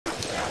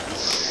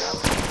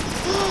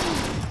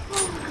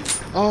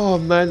Oh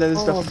man, that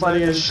is the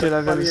funniest shit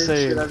I've ever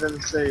seen.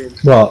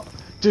 What?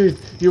 Dude,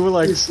 you were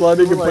like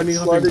sliding and bunny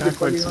hopping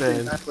backwards,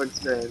 man.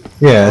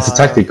 Yeah, it's a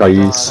tactic I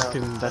use.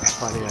 That's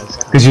funny as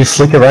hell. Because you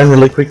flick around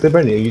really quickly,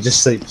 don't you? You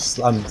just see,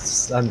 C,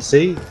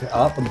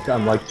 up,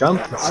 and like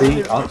jump,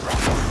 C, up.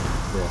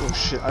 Oh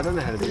shit, I don't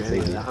know how to do any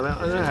of that. I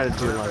know how to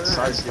do like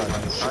side sliding.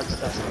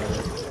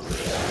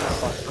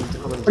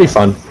 Pretty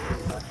fun.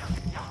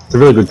 It's a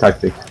really good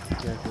tactic.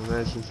 Yeah, I can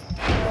imagine.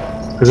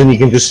 Because then you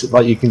can just,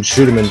 like, you can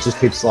shoot him and just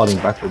keep sliding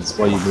backwards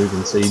while you move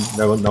and see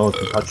no one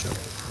can touch him.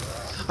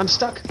 I'm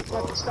stuck.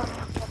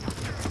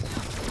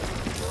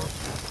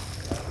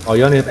 Oh,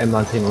 you only have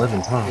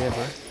M1911s, huh? Yeah,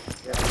 bro.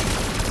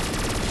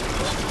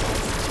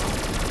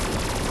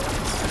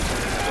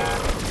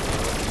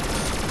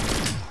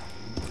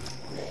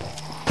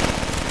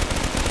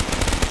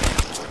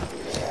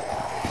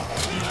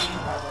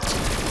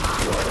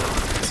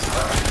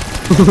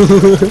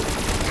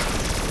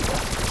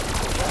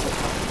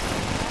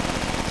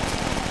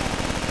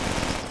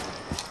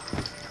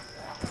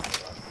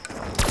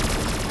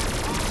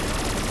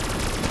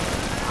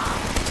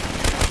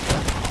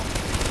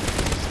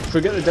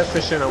 Forget the death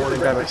mission, I want to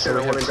grab it, so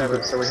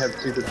we have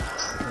two good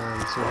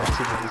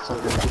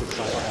fight.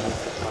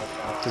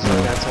 Because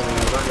right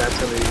now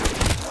tell me.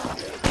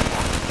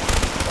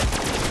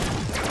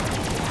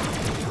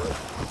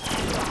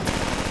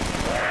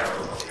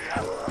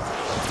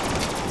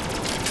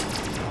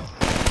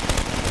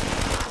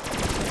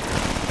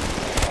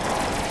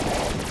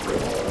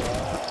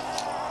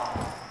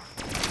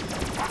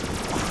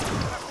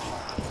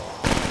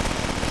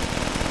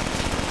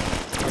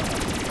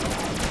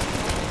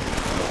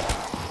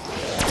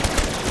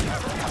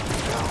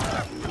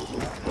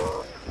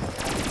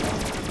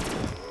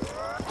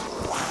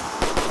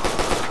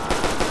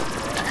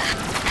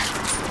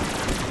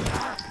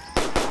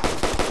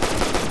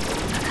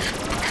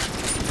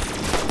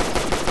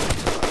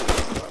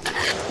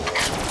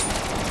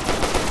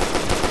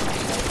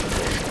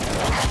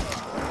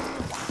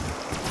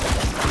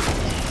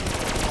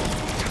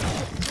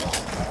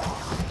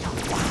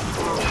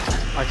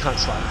 I can't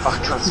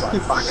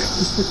slide. Fuck.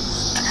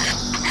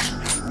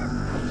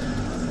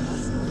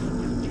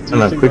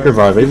 And a quick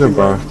revive even,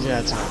 bro. Yeah,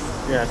 it's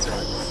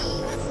alright.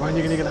 Ryan,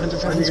 you're gonna get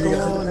 100,000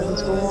 scores.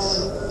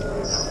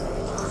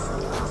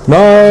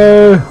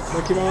 No!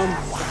 Look it on.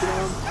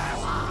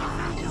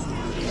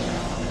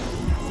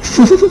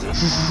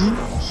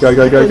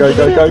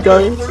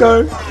 Go!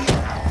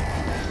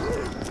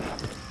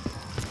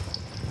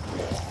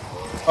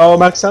 Oh,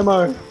 max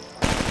ammo!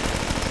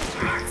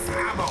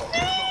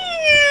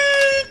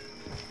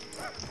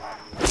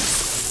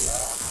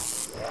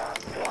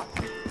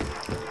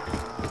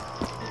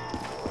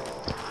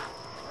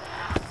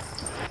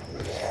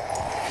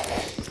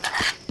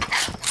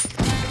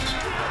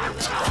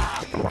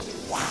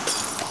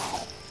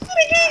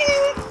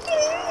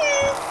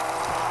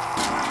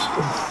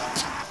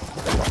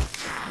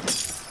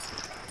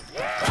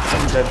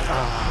 I'm dead.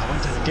 I'm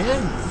dead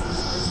again.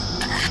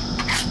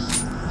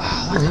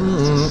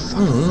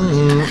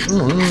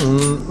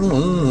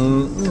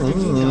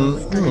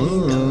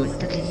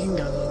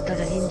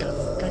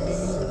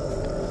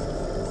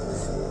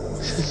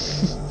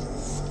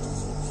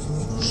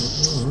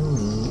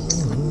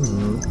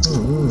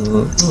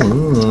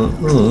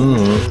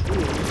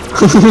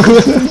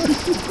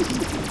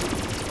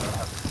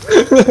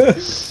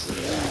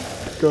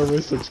 God,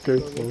 we're such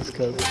good balls,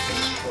 cuz.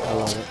 I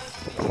love it.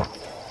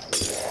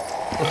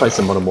 I'll play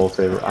some Modern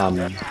Warfare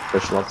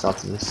special ops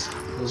after this.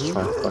 Just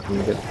try to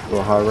fucking get a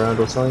little high round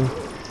or something.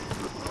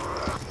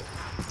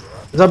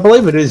 Because I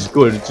believe it is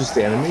good, it's just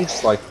the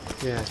enemies, like...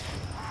 Yeah.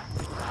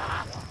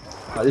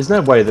 There's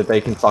no way that they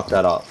can fuck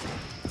that up.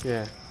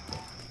 Yeah.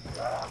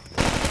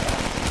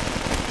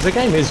 The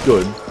game is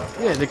good.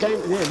 Yeah, the game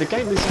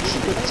is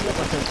actually good. It's got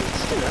like a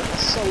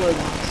solid,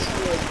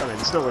 I mean,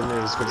 it's nowhere near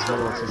as good as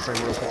Modern Warfare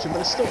Frame Rate, but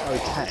it's still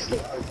okay.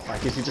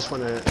 Like, if you just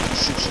want to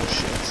shoot some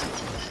shit.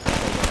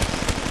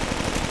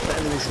 The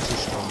enemies are too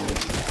strong.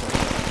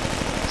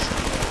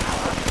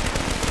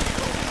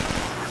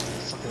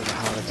 Fucking a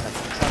heart attack.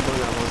 Try going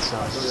that one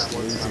side, it's just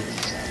easy.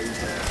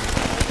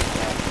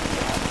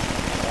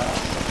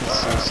 Fucking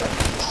suicide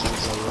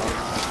missions are right.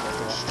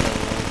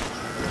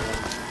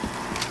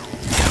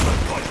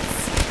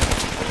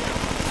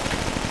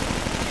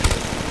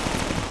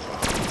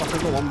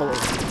 One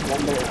bullet.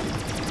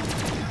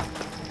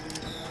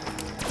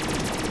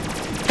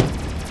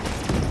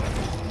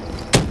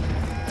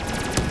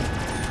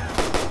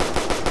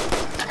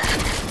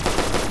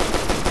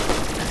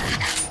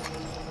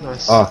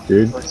 Nice. Oh,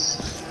 dude.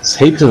 It's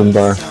heaps of them,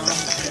 bro.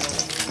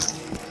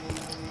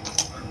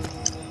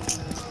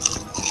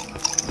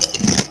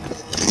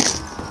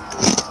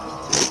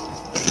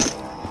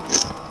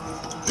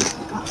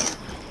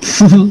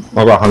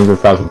 I got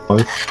 100,000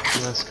 points.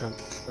 Nice cunt.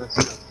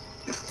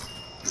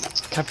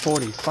 Cap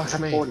 40, fuck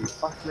me.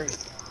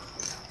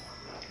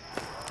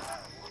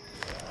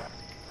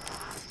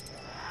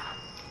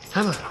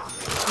 Hammer.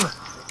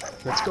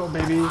 Let's go,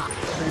 baby.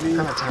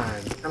 Hammer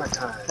time.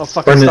 Oh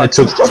fuck! Brendan, I'm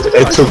stuck.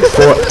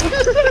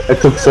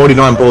 it took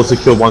 49 balls to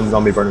kill one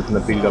zombie, Brendan, from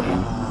the BW. Oh my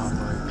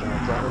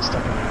god, right, we're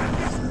stuck in there.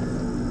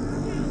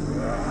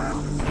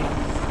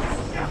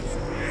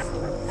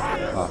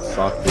 Oh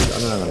fuck, dude, I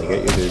don't know how to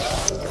get you, dude.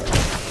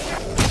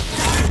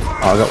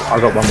 Oh, I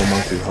got one more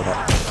monkey. Hold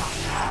up.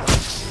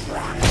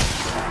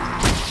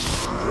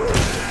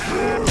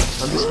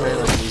 I'm just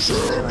railing these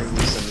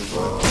as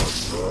well.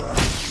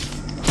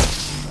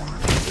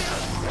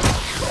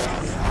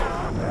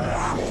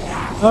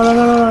 No. Go. Oh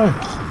no.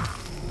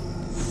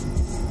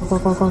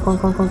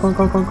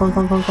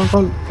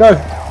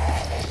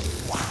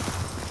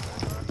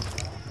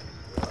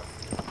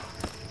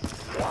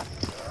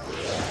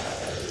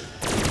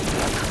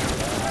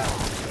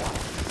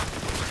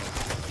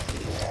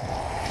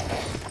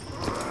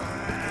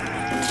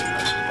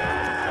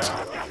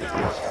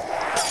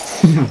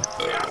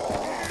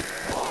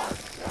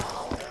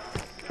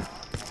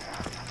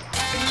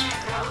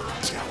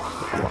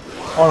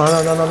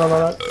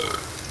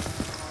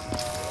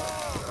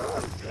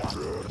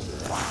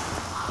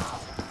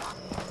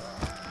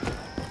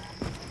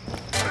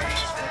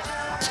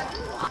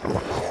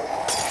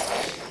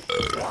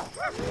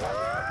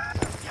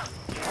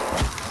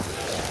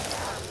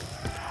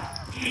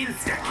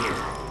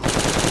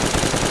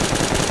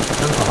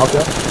 I'll help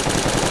you.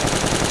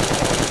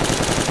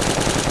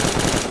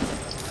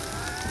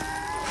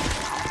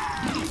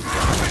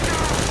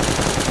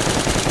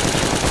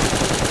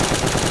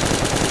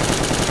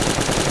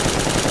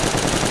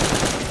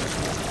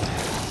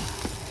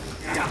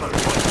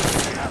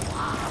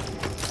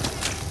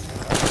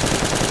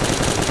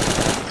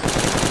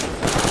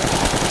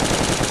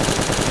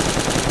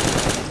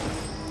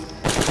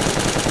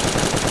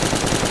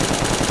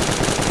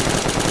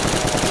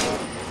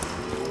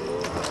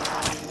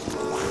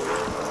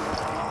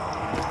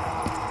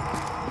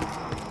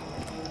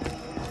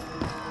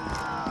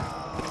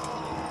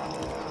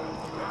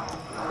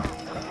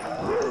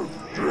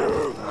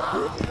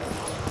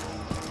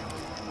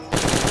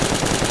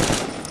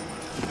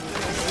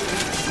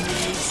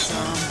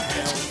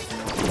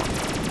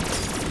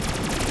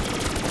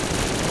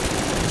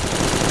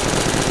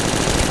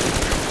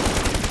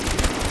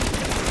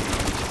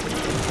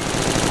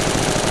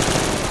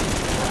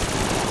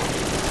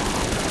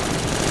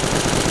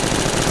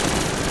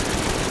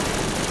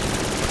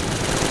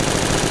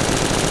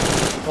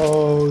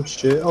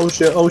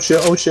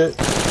 Oh shit.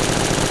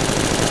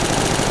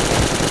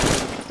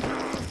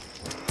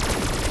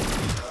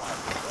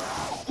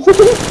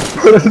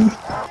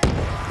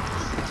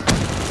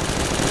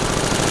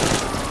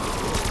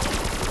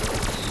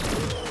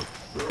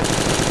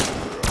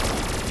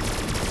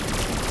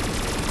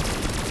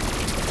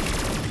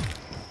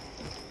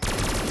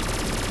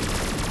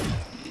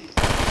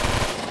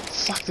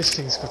 Fuck, this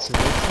thing's got some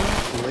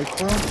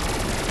recoil.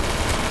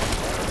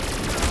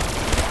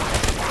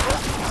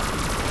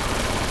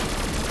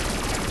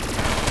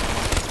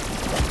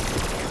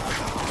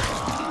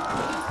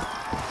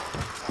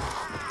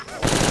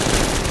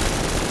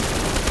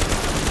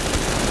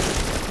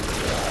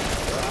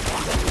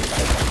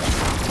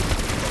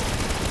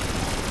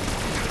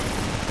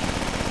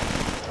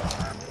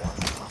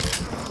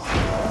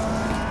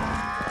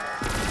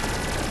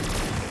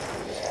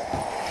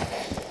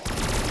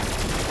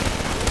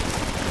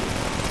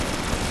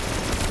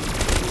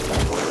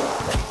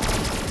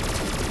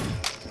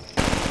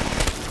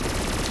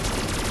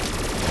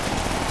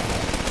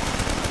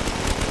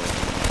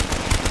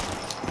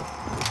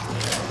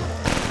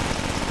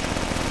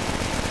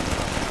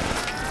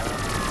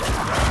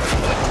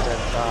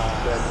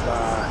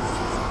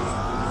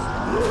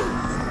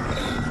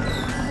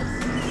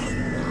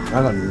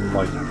 I got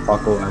like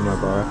buckle ammo,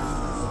 bro.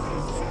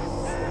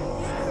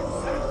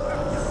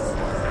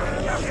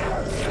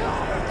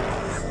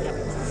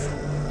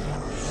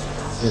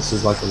 This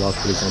is like the last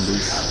bit of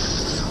zombies.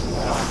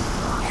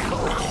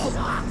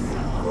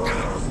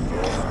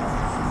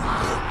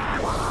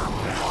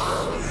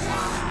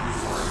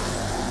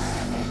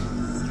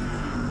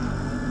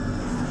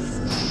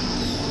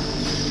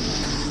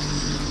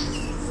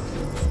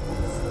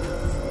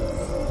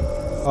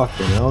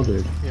 Fucking hell,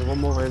 dude. Yeah, one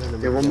more round and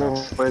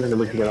then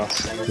we can get off.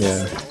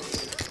 Yeah.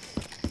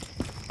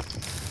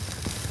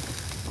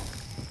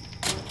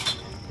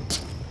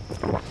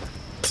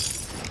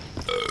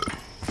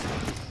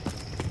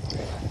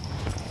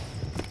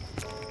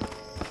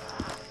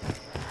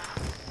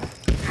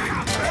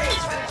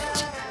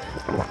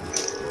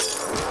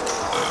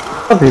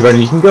 Okay,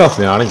 Brendan, you can go off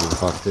now. I don't give a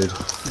fuck, dude. Nah,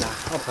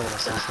 I'll play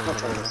myself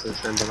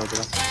and then I'll do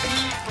that.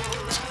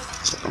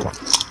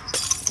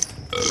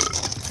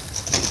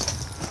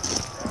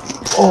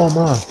 Oh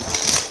man.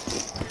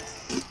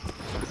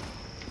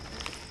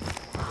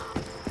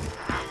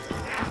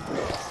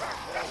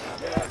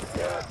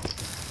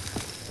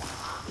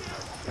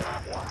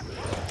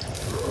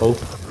 Oh.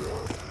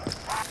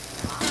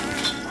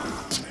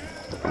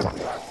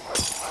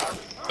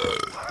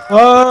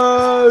 Oh!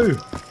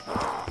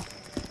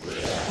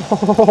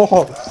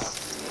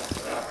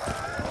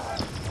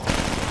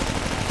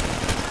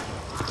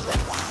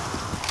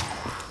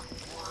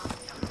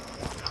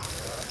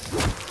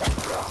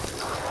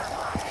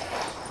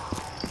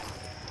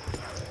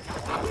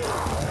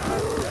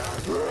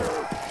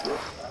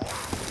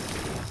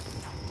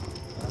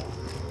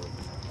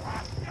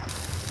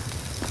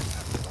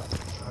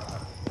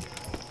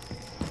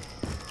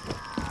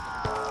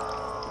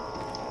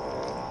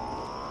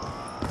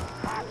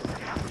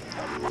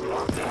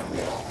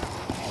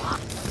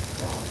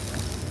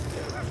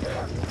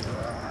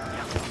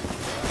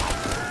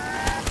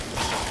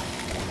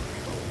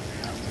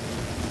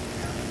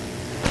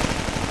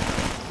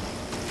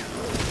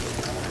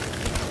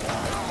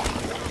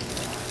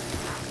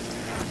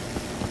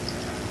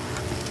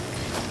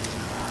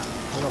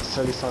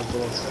 35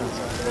 below to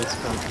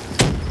come.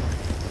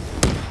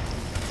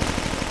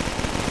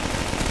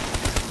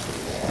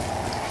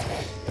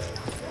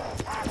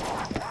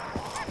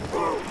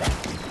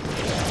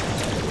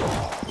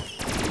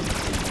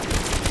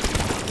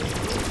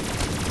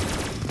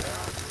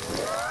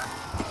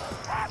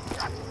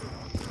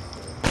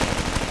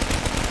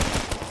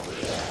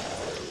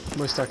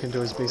 Most I can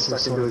do is be some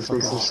sort of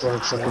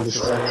fucking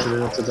distraction,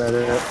 and that's about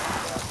it.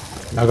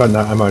 I got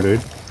no ammo,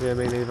 dude. Yeah,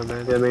 me neither,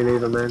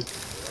 man.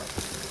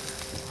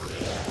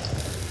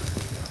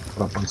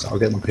 Hold up one sec, I'll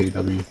get my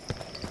PW.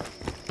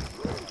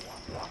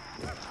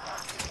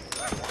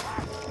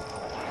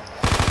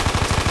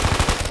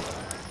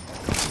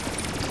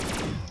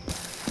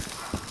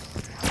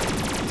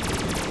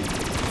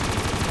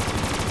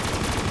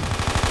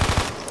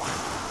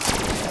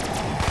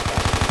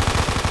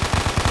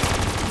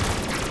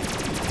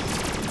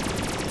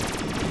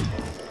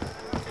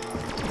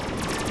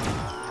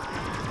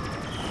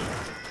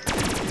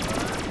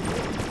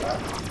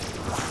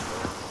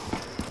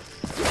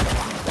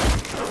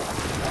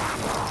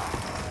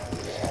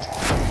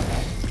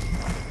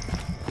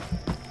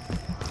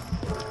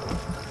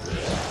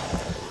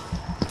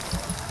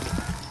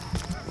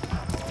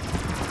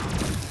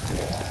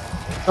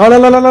 Oh, la.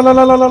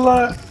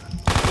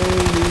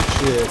 Holy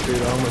shit,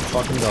 dude, I almost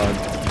fucking died.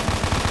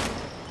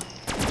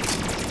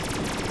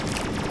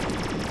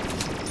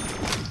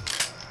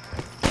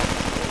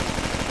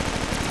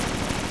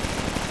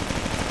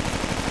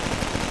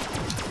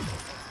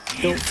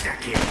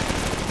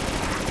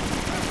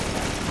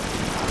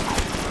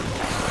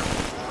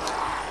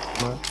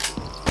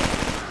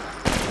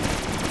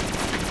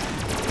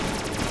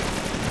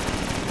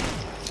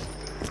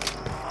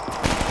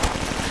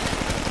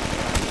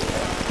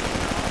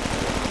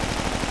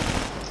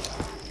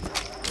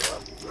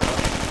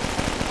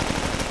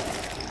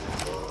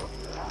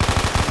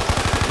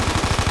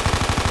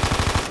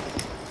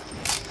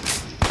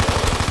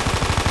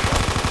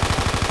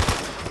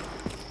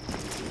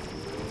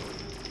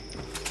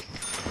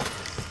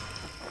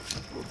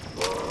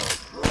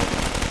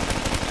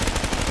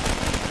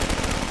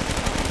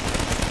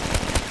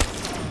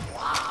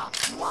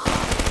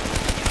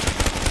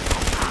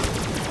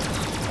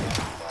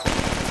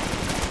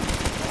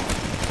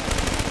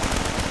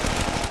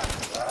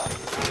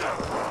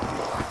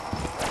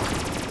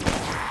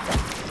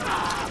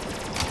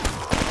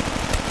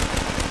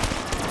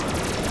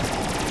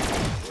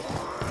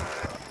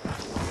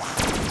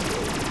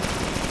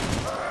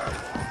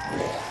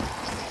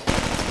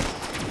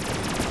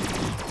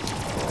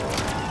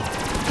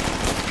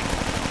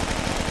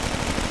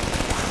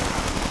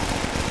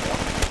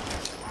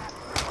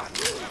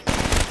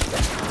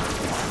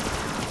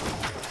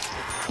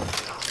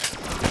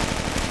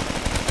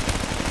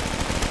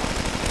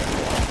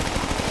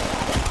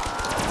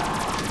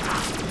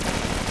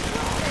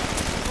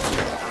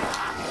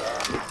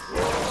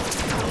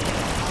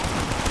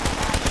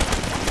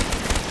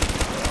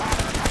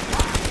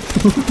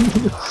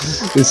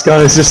 This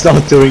guy is just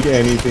not doing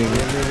anything.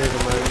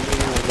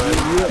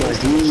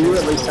 You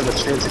at least have a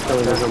chance of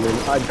killing us, I mean,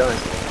 I don't.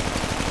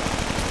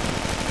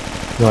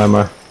 No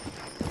ammo.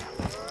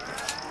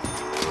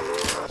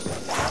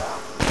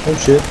 Oh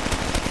shit.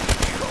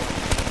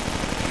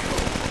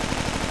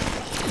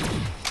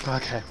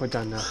 Okay, we're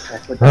done now.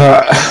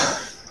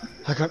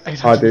 I got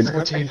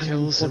 814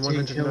 kills and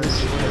 191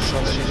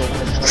 shots. You got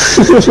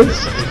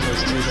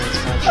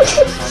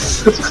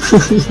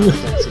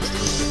 1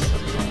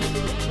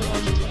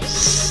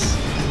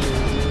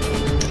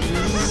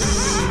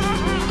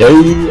 Yay!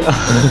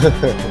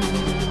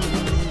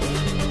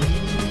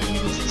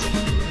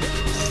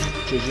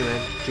 GG,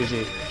 man. GG.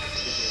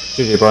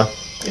 GG, bro.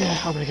 Yeah,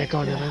 I'm gonna get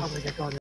going now, man.